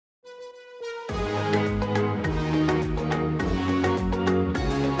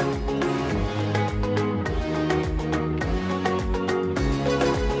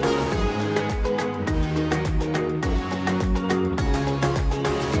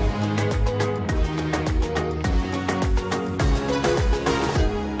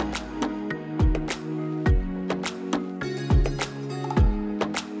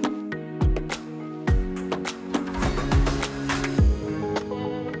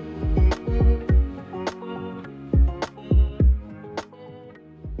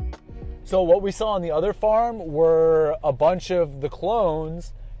So what we saw on the other farm were a bunch of the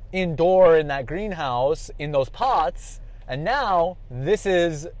clones indoor in that greenhouse in those pots, and now this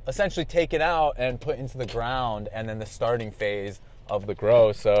is essentially taken out and put into the ground, and then the starting phase of the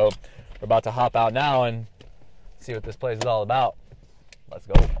grow. So we're about to hop out now and see what this place is all about. Let's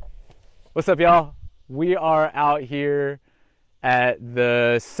go. What's up, y'all? We are out here at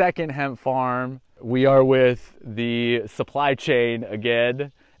the second hemp farm. We are with the supply chain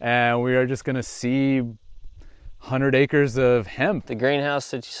again, and we are just gonna see 100 acres of hemp. The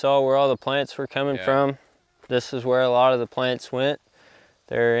greenhouse that you saw where all the plants were coming from, this is where a lot of the plants went.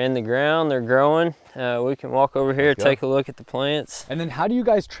 They're in the ground, they're growing. We can walk over here, take a look at the plants. And then how do you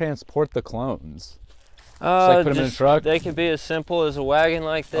guys transport the clones? Just like put them in a truck? They could be as simple as a wagon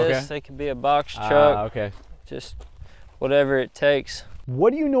like this. They could be a box truck. Just whatever it takes.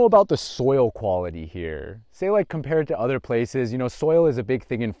 What do you know about the soil quality here? Say, like, compared to other places, you know, soil is a big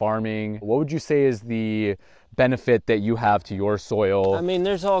thing in farming. What would you say is the benefit that you have to your soil? I mean,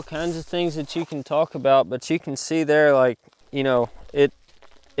 there's all kinds of things that you can talk about, but you can see there, like, you know, it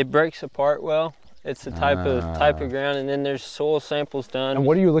breaks apart well. It's a type of ground, and then there's soil samples done. And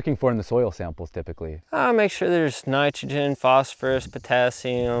what are you looking for in the soil samples typically? Make sure there's nitrogen, phosphorus,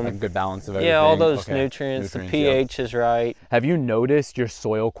 potassium. Like a good balance of everything? Yeah, all those nutrients. The pH is right. Have you noticed your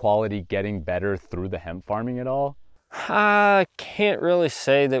soil quality getting better through the hemp farming at all? I can't really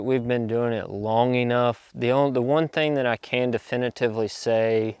say that we've been doing it long enough. The one thing that I can definitively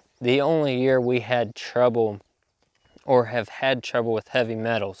say, the only year we had trouble or have had trouble with heavy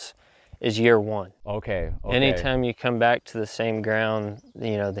metals is year one. Okay. Anytime you come back to the same ground,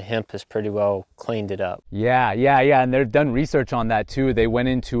 you know, the hemp has pretty well cleaned it up. Yeah, and they've done research on that too. They went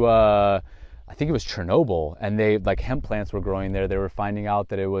into, I think it was Chernobyl, and they, like, hemp plants were growing there. They were finding out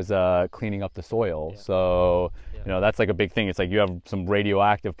that it was cleaning up the soil. So, you know, that's like a big thing. It's like you have some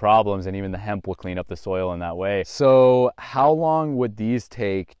radioactive problems, and even the hemp will clean up the soil in that way. So how long would these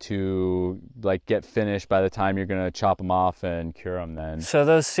take to, like, get finished by the time you're gonna chop them off and cure them then? So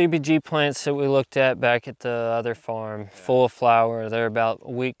those CBG plants that we looked at back at the other farm, full of flower, they're about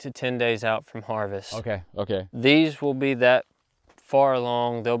a week to 10 days out from harvest. Okay. These will be that far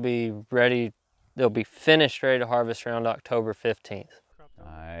along. They'll be ready, they'll be finished, ready to harvest around October 15th.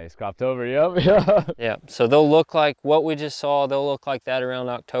 Nice, cropped over, yep. Yeah, so they'll look like what we just saw. They'll look like that around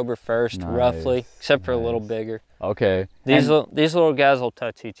October 1st, roughly, except for a little bigger. Okay. These little guys will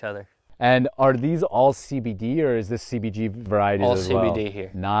touch each other. And are these all CBD, or is this CBG varieties as well? All CBD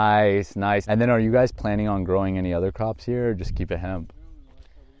here. Nice. And then are you guys planning on growing any other crops here, or just keep it hemp?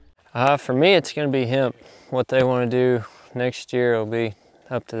 For me, it's going to be hemp. What they want to do next year will be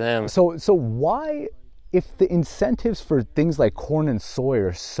up to them. So why, if the incentives for things like corn and soy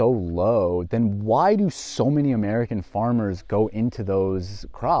are so low, then why do so many American farmers go into those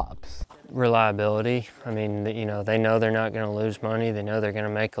crops? Reliability. I mean, you know, they know they're not going to lose money. They know they're going to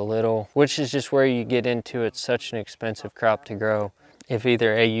make a little, which is just where you get into it's such an expensive crop to grow. If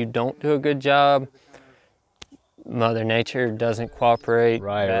either A, you don't do a good job, Mother Nature doesn't cooperate,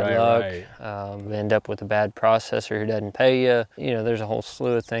 bad luck, end up with a bad processor who doesn't pay you. You know, there's a whole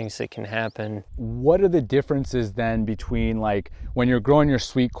slew of things that can happen. What are the differences then between, like, when you're growing your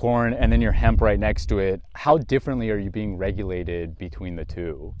sweet corn and then your hemp right next to it? How differently are you being regulated between the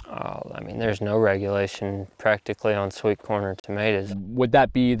two? Oh, I mean, there's no regulation practically on sweet corn or tomatoes. Would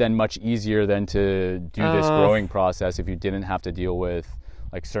that be then much easier than to do this growing process if you didn't have to deal with,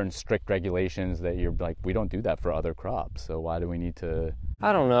 like, certain strict regulations that you're like, we don't do that for other crops, so why do we need to?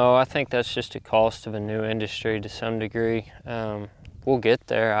 I don't know. I think that's just a cost of a new industry to some degree. We'll get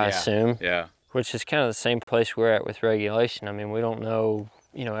there, I assume. Yeah. Which is kind of the same place we're at with regulation. I mean, we don't know,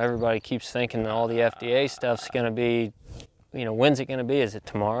 you know, everybody keeps thinking that all the FDA stuff's going to be, you know, when's it going to be? Is it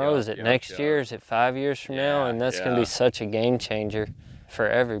tomorrow? Is it next year? Is it 5 years from now? And that's going to be such a game changer for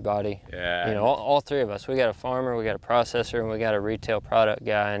everybody. You know, all three of us. We got a farmer, we got a processor, and we got a retail product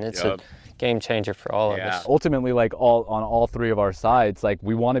guy, and it's a game changer for all of us. Ultimately, like, on all three of our sides, like,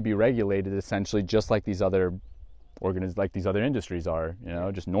 we want to be regulated essentially just like these other industries are, you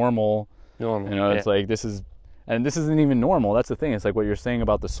know, just normal. You know, it's like this isn't even normal. That's the thing. It's like what you're saying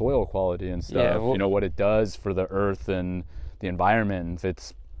about the soil quality and stuff, you know, what it does for the earth and the environment.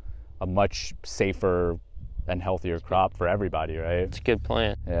 It's a much safer and healthier crop for everybody, right? It's a good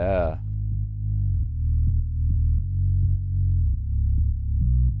plant. Yeah.